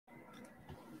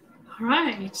All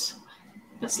right,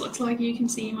 this looks like you can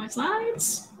see my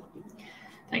slides.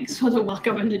 Thanks for the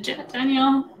welcome in the chat,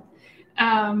 Daniel.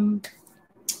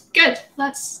 Good,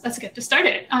 let's get to start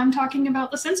it. I'm talking about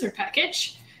the Censored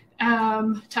package.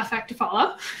 Tough act to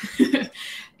follow.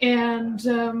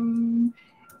 And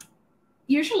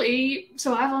usually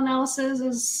survival analysis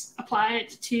is applied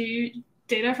to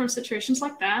data from situations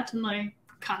like that, and I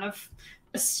kind of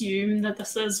assume that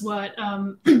this is what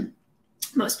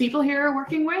most people here are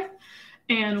working with.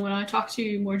 And when I talk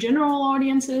to more general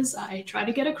audiences, I try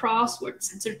to get across what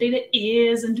censored data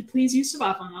is and to please use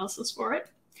survival analysis for it.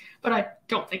 But I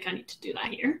don't think I need to do that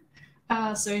here.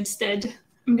 So instead,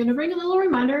 I'm going to bring a little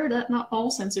reminder that not all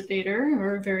censored data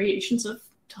are variations of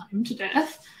time to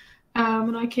death.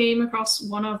 And I came across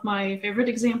one of my favorite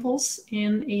examples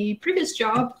in a previous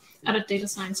job at a data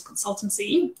science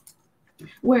consultancy,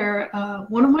 where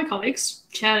one of my colleagues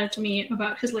chatted to me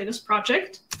about his latest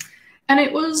project. And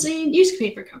it was a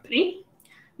newspaper company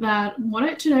that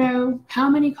wanted to know how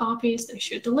many copies they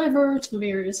should deliver to the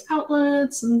various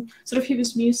outlets. And sort of he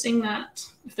was musing that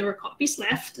if there were copies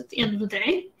left at the end of the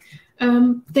day,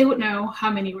 they would know how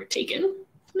many were taken. And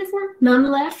if there were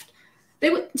none left, they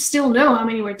would still know how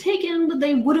many were taken, but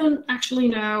they wouldn't actually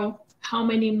know how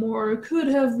many more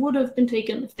would have been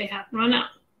taken if they hadn't run out.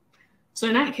 So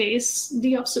in that case,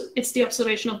 it's the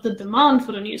observation of the demand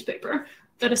for the newspaper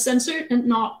that is censored and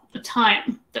not the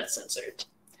time that's censored.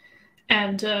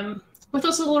 And with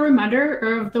this little reminder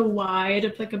of the wide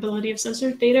applicability of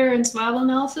censored data and survival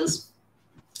analysis,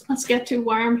 let's get to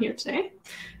why I'm here today.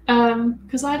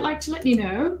 Because I'd like to let you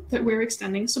know that we're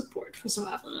extending support for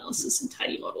survival analysis in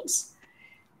tidymodels.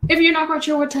 If you're not quite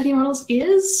sure what tidymodels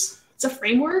is, it's a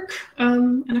framework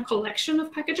and a collection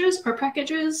of packages or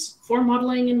packages for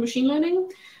modeling and machine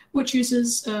learning, which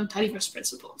uses tidyverse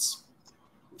principles.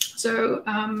 So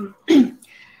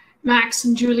Max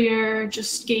and Julia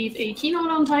just gave a keynote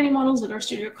on tidymodels at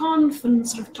RStudio Conf and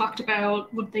sort of talked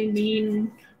about what they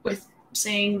mean with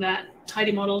saying that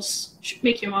tidymodels should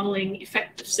make your modeling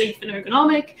effective, safe, and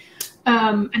ergonomic.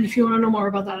 And if you want to know more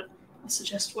about that, I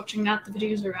suggest watching that. The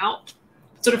videos are out.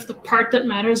 Sort of the part that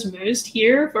matters most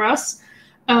here for us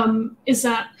is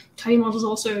that tidymodels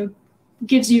also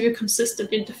gives you a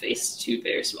consistent interface to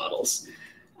various models.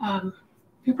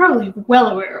 You're probably well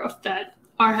aware of that.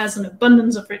 R has an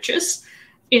abundance of riches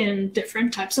in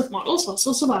different types of models,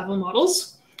 also survival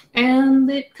models, and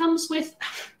it comes with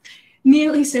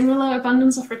nearly similar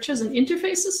abundance of riches and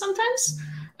interfaces sometimes.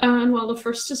 And while the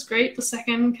first is great, the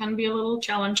second can be a little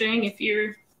challenging if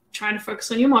you're trying to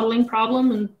focus on your modeling problem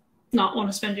and not want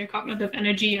to spend your cognitive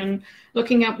energy on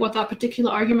looking at what that particular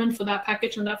argument for that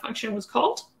package and that function was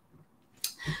called.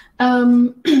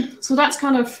 So that's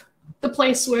kind of the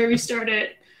place where we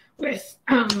started with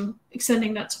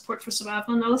extending that support for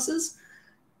survival analysis,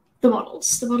 the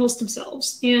models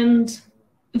themselves. And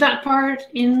that part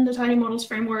in the tidymodels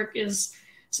framework is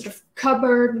sort of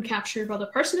covered and captured by the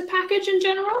Parsnip package in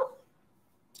general.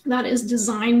 That is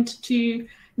designed to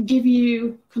give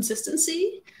you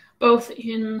consistency, both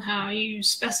in how you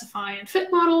specify and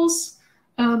fit models,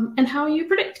 and how you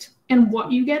predict and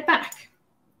what you get back.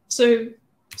 So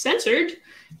Censored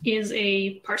is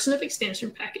a Parsnip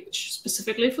extension package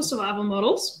specifically for survival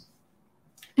models.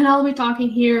 And I'll be talking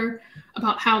here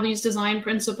about how these design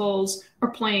principles are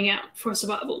playing out for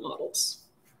survival models.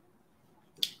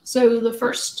 So the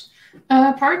first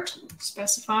part,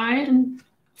 specify and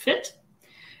fit.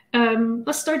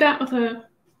 Let's start out with a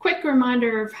quick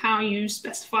reminder of how you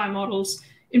specify models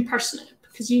in Parsnip,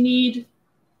 because you need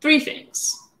three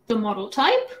things. The model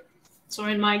type, so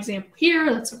in my example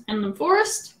here, that's a random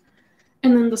forest.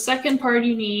 And then the second part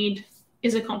you need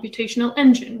is a computational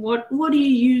engine. What do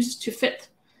you use to fit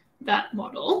that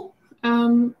model?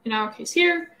 In our case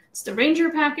here, it's the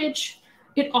Ranger package.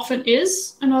 It often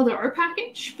is another R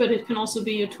package, but it can also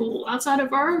be a tool outside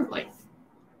of R, like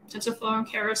TensorFlow,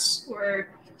 Keras, or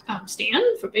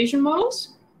Stan for Bayesian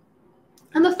models.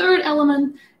 And the third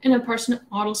element in a Parsnip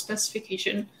model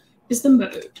specification is the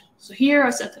mode. So here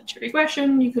I set that to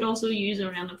regression. You could also use a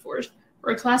random forest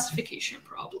for a classification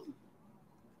problem.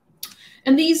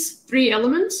 And these three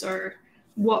elements are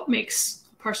what makes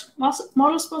Parsnip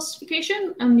model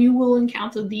specification, and you will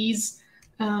encounter these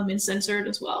in Censored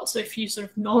as well. So if you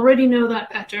sort of already know that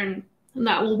pattern, then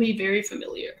that will be very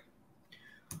familiar.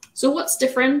 So what's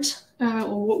different,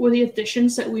 or what were the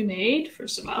additions that we made for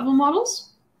survival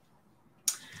models?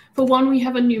 For one, we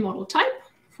have a new model type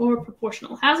for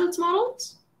proportional hazards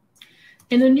models,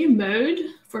 and a new mode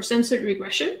for censored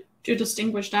regression to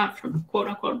distinguish that from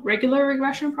quote-unquote regular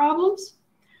regression problems.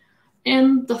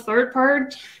 And the third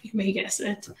part, you may guess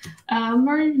it,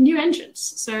 are new engines.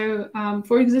 So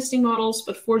for existing models,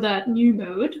 but for that new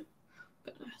mode,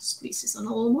 squeeze this on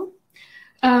a little more.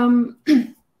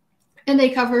 And they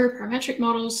cover parametric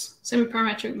models,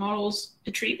 semi-parametric models,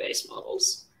 and tree-based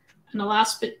models. And the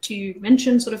last bit to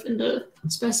mention, sort of in the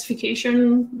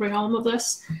specification realm of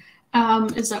this,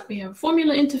 is that we have a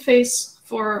formula interface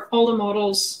for all the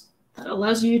models that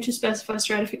allows you to specify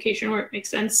stratification where it makes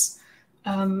sense.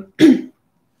 And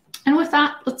with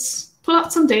that, let's pull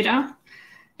out some data.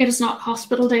 It is not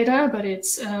hospital data, but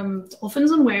it's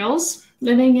dolphins and whales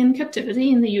living in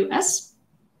captivity in the US.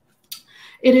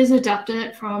 It is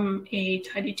adapted from a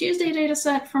Tidy Tuesday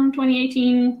dataset from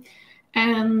 2018.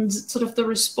 And sort of the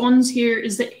response here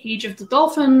is the age of the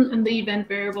dolphin, and the event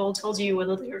variable tells you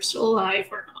whether they are still alive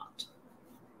or not.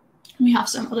 We have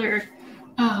some other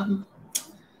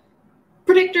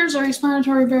predictors or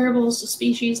explanatory variables, the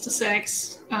species, the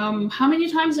sex, how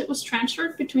many times it was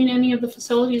transferred between any of the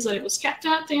facilities that it was kept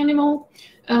at, the animal,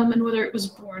 and whether it was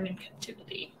born in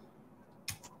captivity.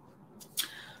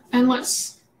 And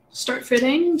let's start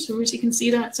fitting. So as you can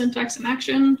see that syntax in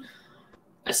action,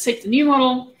 let's take the new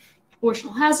model,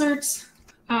 proportional hazards.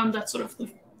 That's sort of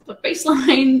the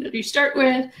baseline that you start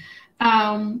with.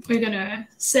 We're going to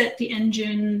set the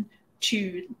engine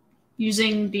to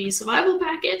using the survival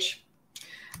package.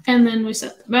 And then we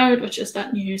set the mode, which is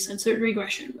that new censored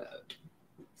regression mode.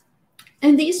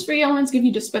 And these three elements give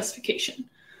you the specification.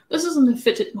 This isn't a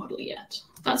fitted model yet.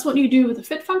 That's what you do with a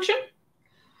fit function,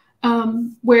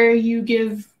 where you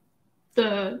give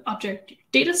the object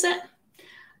data set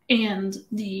and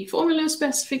the formula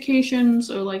specification,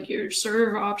 so like your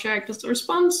serve object as the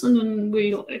response, and then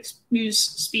we'll use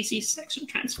species, sex, and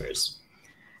transfers.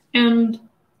 And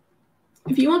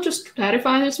if you want to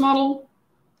stratify this model,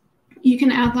 you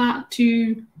can add that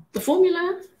to the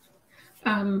formula.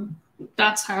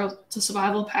 That's how the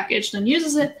survival package then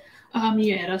uses it.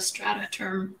 You add a strata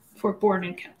term for born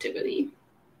in captivity.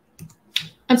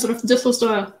 And sort of this was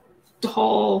the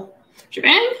whole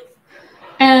shebang.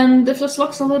 And if this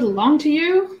looks a little long to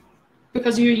you,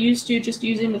 because you're used to just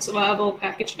using the survival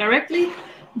package directly,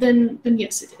 then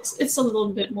yes, it is. It's a little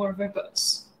bit more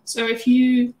verbose. So if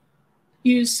you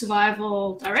use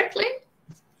survival directly,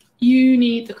 you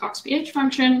need the coxph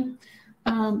function,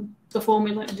 the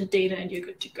formula, and the data, and you're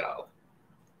good to go.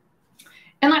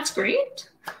 And that's great.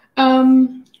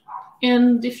 And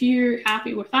if you're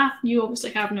happy with that, you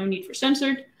obviously have no need for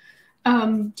censored.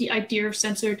 The idea of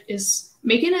censored is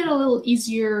making it a little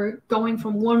easier going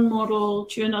from one model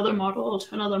to another model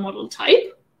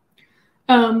type.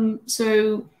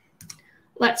 So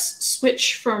let's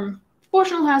switch from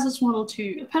proportional hazards model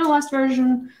to a penalized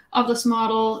version of this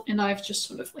model. And I've just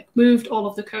sort of like moved all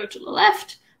of the code to the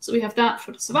left. So we have that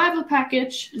for the survival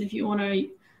package. And if you want to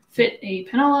fit a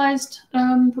penalized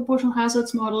proportional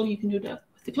hazards model, you can do that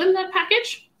with the GlimNet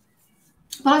package.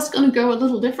 But it's going to go a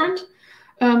little different,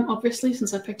 obviously,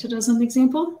 since I picked it as an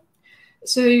example.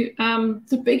 So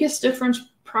the biggest difference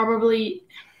probably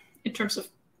in terms of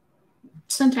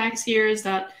syntax here is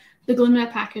that the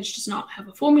GlimNet package does not have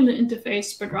a formula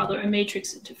interface, but rather a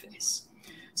matrix interface.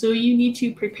 So you need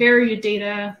to prepare your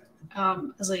data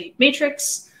as a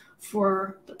matrix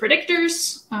for the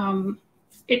predictors.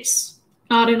 It's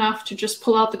not enough to just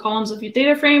pull out the columns of your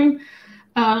data frame.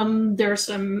 There are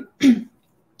some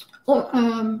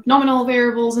nominal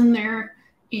variables in there,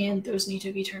 and those need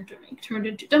to be turned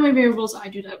into dummy variables. I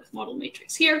do that with model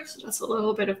matrix here, so that's a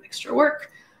little bit of extra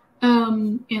work.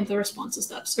 And the response is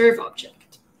that serve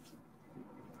object.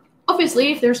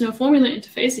 Obviously, if there's no formula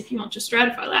interface, if you want to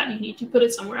stratify that, you need to put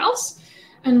it somewhere else.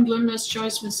 And GlimNet's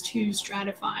choice was to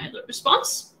stratify the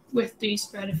response with the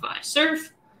stratify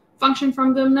serve function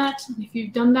from GlimNet. And if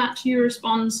you've done that to your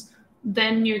response,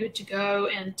 then you're good to go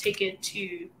and take it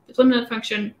to the GlimNet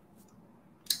function,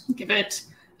 give it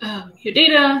your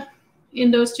data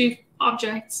in those two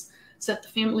objects, set the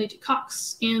family to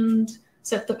Cox, and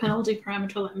set the penalty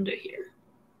parameter lambda here.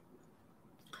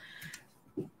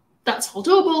 That's all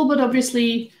doable, but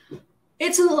obviously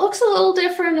it looks a little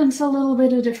different and it's a little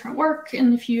bit of different work.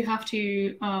 And if you have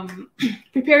to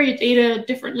prepare your data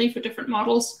differently for different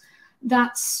models,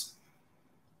 that's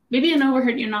maybe an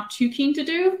overhead you're not too keen to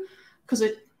do because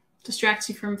it distracts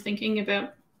you from thinking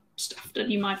about stuff that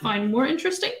you might find more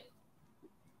interesting.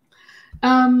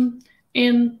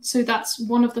 And so that's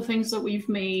one of the things that we've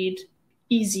made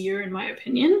easier, in my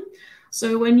opinion.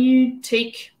 So when you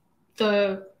take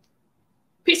the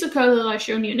piece of code that I've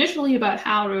shown you initially about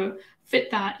how to fit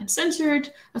that in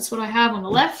Censored, that's what I have on the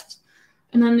left.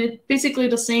 And then it's basically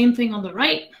the same thing on the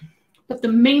right. But the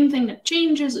main thing that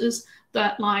changes is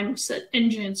that line set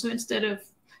engine. So instead of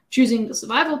choosing the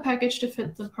survival package to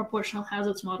fit the proportional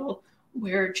hazards model,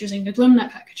 we're choosing the GlimNet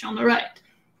package on the right.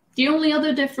 The only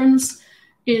other difference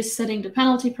is setting the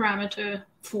penalty parameter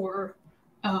for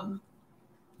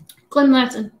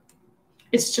GlimNet, and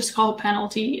it's just called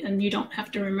penalty, and you don't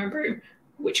have to remember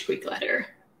which Greek letter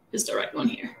is the right one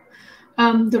here.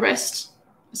 The rest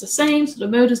is the same, so the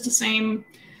mode is the same.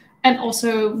 And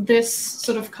also this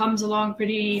sort of comes along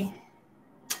pretty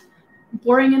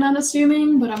boring and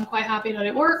unassuming, but I'm quite happy that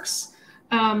it works,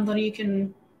 that you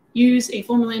can use a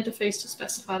formula interface to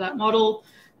specify that model,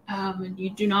 and you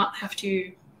do not have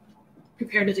to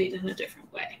prepare the data in a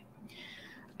different way.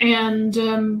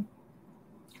 And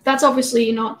that's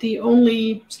obviously not the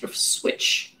only sort of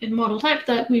switch in model type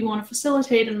that we want to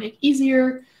facilitate and make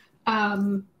easier.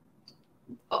 The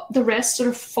rest sort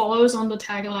of follows on the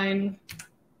tagline,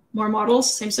 more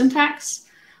models, same syntax.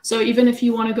 So even if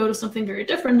you want to go to something very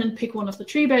different and pick one of the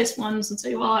tree-based ones and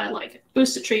say, well, I like a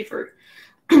boosted tree for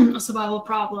a survival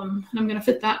problem, and I'm going to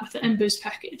fit that with the mboost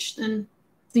package, then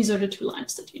these are the two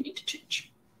lines that you need to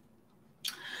change.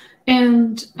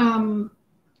 And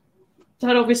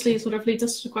that obviously sort of leads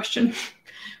us to the question,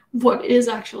 what is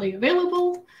actually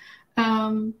available?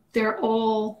 They're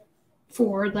all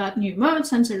for that new mode,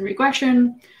 censored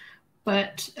regression,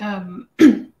 but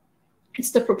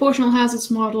it's the proportional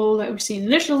hazards model that we've seen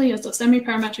initially as the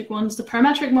semi-parametric ones. The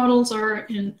parametric models are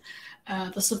in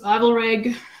the survival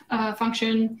reg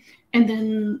function. And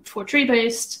then for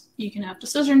tree-based, you can have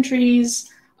decision trees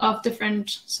of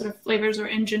different sort of flavors or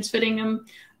engines fitting them.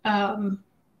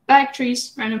 Bag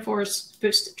trees, random forest,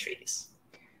 boosted trees.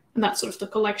 And that's sort of the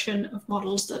collection of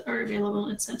models that are available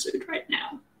in Censored right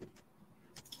now.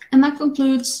 And that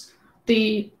concludes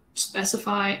the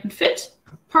specify and fit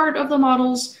part of the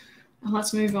models. And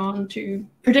let's move on to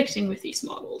predicting with these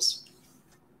models.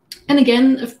 And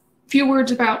again, a few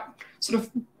words about sort of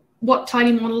what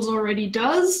tidymodels already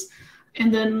does,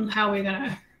 and then how we're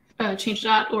going to change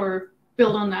that or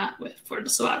build on that for the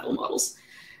survival models.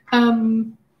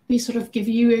 We sort of give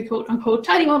you a quote-unquote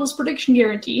tidymodels prediction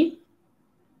guarantee,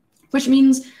 which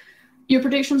means your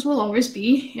predictions will always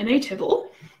be in a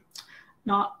table,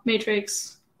 not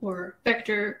matrix or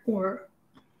vector or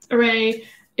array.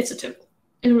 It's a table.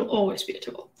 It will always be a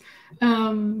table.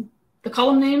 The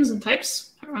column names and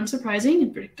types are unsurprising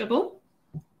and predictable.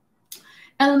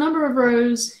 And the number of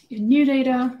rows in new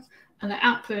data and the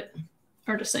output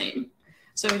are the same.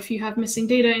 So if you have missing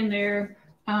data in there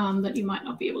that you might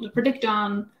not be able to predict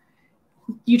on,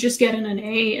 you just get an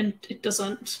A and it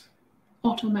doesn't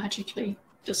automatically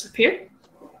disappear.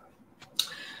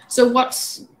 So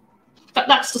that's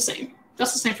the same.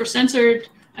 That's the same for Censored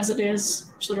as it is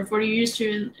sort of what you're used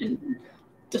to in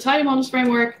the tidymodels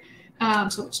framework.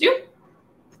 So what's new?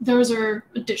 Those are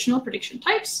additional prediction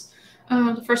types.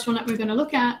 The first one that we're going to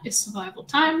look at is survival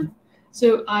time.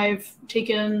 So I've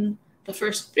taken the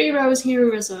first 3 rows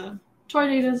here as a toy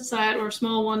data set or a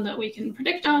small one that we can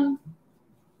predict on.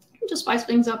 To spice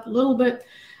things up a little bit,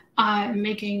 I'm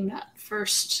making that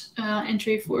first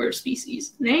entry for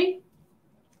species A.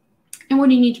 And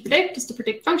what you need to predict is the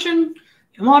predict function,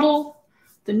 your model,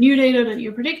 the new data that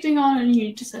you're predicting on, and you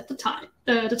need to set the type.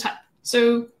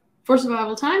 So for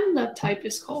survival time, that type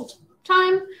is called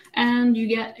time, and you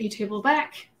get a table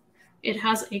back. It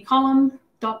has a column,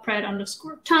 .pred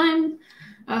underscore time.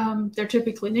 They're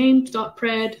typically named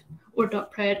 .pred or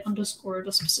 .pred underscore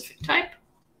the specific type.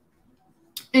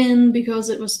 And because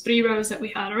it was 3 rows that we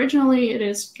had originally, it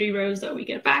is 3 rows that we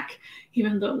get back,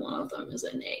 even though one of them is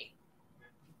an A.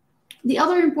 The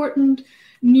other important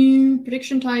new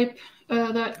prediction type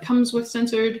that comes with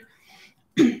Censored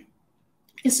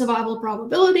is survival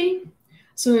probability.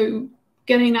 So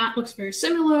getting that looks very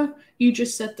similar. You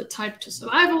just set the type to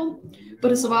survival,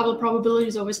 but a survival probability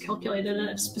is always calculated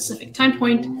at a specific time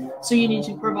point. So you need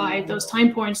to provide those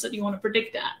time points that you want to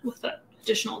predict at with that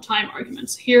additional time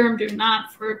arguments. Here I'm doing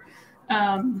that for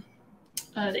the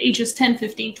ages 10,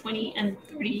 15, 20, and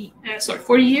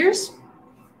 40 years.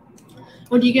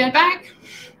 What do you get back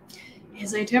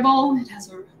is a table. It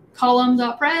has a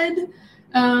column.pred,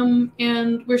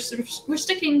 and we're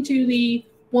sticking to the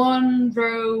 1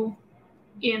 row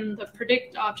in the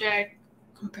predict object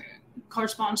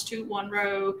corresponds to 1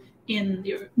 row in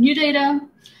your new data.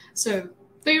 So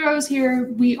 3 rows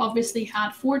here, we obviously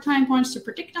had 4 time points to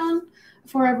predict on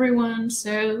for everyone.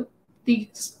 So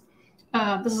these,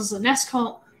 this is a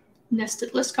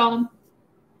nested list column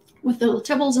with little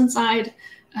tables inside.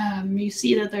 You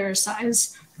see that there are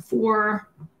size 4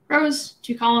 rows,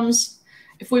 2 columns.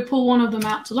 If we pull one of them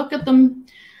out to look at them,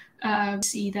 we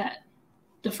see that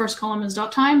the first column is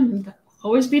 .time, and that will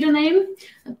always be the name.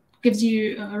 gives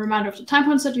you a reminder of the time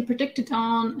points that you predicted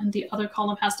on, and the other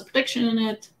column has the prediction in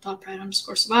it,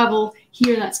 .pred_survival.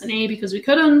 Here that's an A because we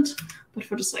couldn't, but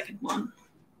for the second one,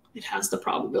 it has the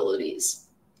probabilities.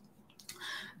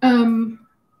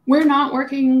 We're not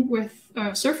working with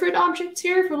Censored objects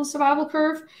here for the survival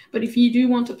curve, but if you do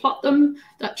want to plot them,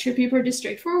 that should be pretty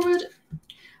straightforward.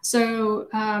 So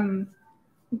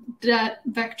that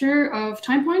vector of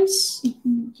time points,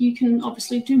 you can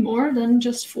obviously do more than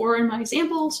just 4 in my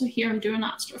example. So here I'm doing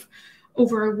that sort of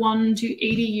over 1 to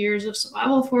 80 years of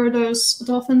survival for those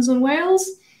dolphins and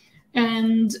whales.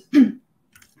 And then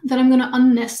I'm going to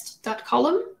unnest that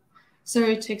column. So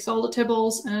it takes all the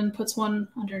tables and puts one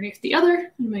underneath the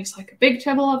other and makes like a big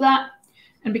table of that.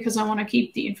 And because I want to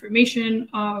keep the information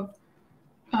of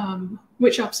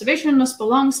which observation this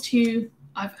belongs to,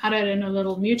 I've added in a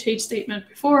little mutate statement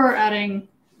before, adding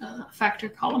a factor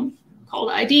column called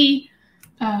ID.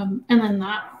 And then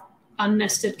that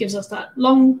unnested gives us that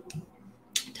long,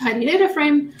 tidy data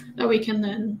frame that we can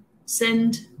then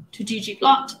send to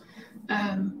ggplot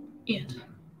and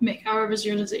make our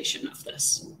visualization of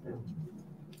this.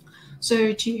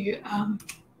 So to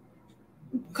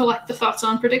collect the thoughts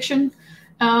on prediction,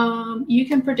 you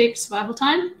can predict survival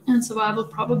time and survival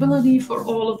probability for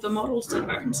all of the models that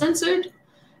are in Censored.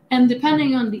 And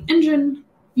depending on the engine,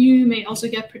 you may also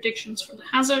get predictions for the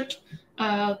hazard,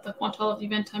 the quantile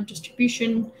event time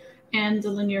distribution, and the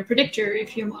linear predictor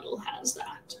if your model has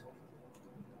that.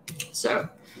 So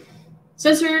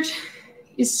Censored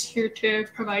is here to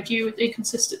provide you with a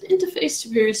consistent interface to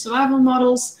various survival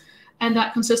models, and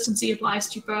that consistency applies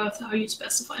to both how you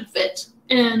specify and fit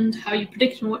and how you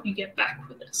predict and what you get back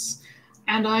with this.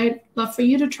 And I'd love for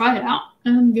you to try it out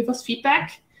and give us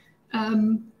feedback.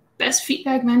 Best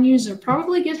feedback menus are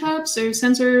probably GitHub, so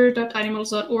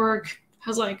censored.tidymodels.org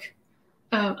has like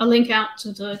a link out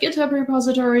to the GitHub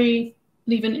repository,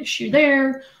 leave an issue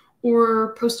there,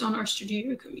 or post on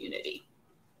RStudio community.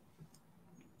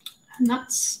 And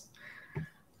that's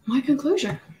my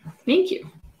conclusion. Thank you.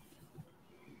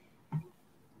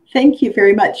 Thank you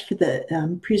very much for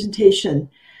the presentation.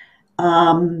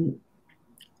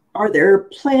 Are there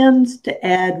plans to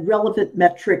add relevant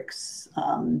metrics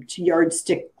to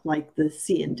Yardstick like the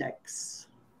C-index?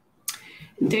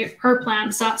 There are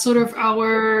plans. That's sort of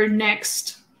our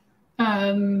next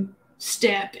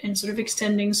step in sort of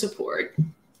extending support.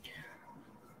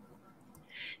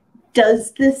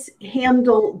 Does this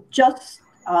handle just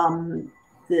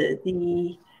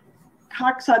the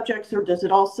Cox objects, or does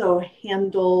it also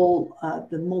handle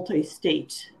the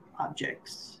multi-state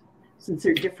objects, since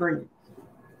they're different?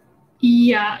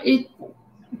 Yeah,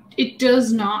 it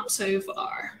does not so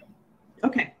far.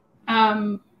 Okay.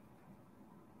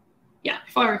 Yeah,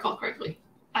 if I recall correctly.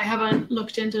 I haven't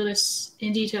looked into this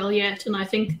in detail yet, and I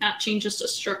think that changes the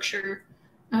structure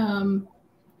of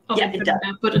it does.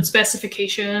 Put in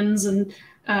specifications, and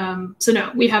so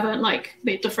no, we haven't like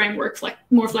made the framework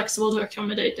more flexible to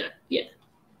accommodate that yet.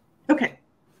 Okay.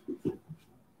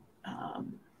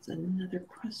 So another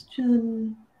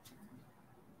question.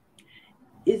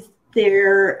 Is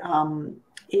there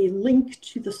a link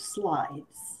to the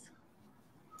slides?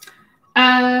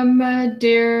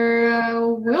 There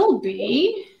will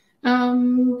be.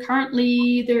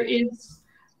 Currently, there is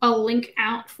a link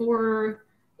out for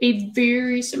a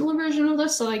very similar version of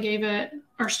this that I gave at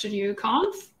RStudio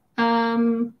Conf.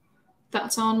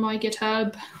 That's on my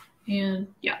GitHub, and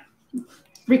yeah,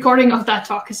 recording of that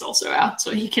talk is also out,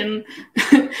 so you can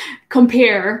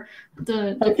compare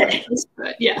the differences.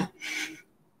 But yeah,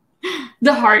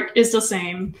 the heart is the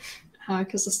same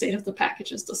because the state of the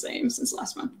package is the same since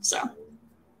last month. So,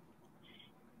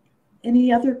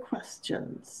 any other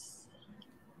questions?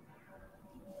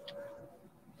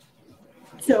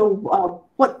 So,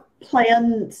 what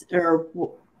plans or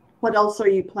what else are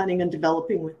you planning on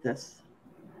developing with this?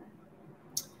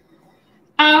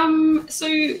 So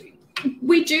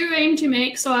we do aim to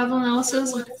make survival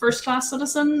analysis like a first-class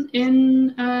citizen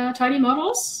in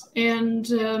tidymodels,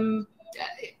 and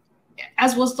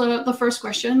as was the first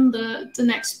question, the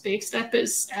next big step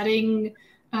is adding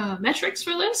metrics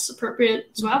for this,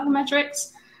 appropriate survival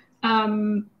metrics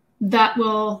that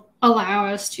will allow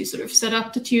us to sort of set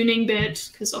up the tuning bit,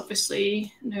 because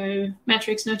obviously no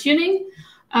metrics, no tuning.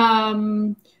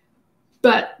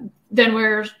 But then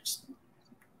we're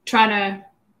trying to,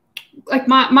 like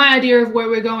my idea of where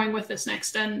we're going with this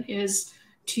next then is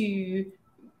to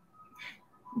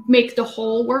make the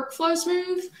whole workflow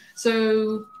smooth.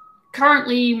 So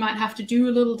currently you might have to do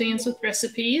a little dance with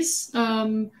recipes,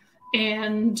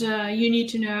 and you need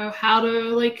to know how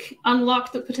to like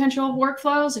unlock the potential of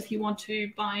workflows if you want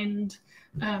to bind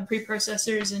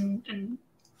preprocessors and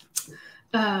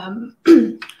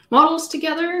models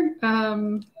together.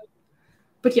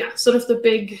 But yeah, sort of the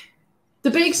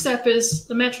big step is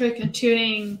the metric and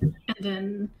tuning, and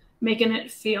then making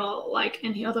it feel like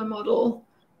any other model,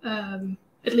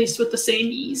 at least with the same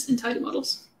ease in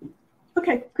tidymodels.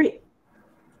 Okay, great.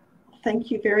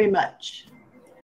 Thank you very much.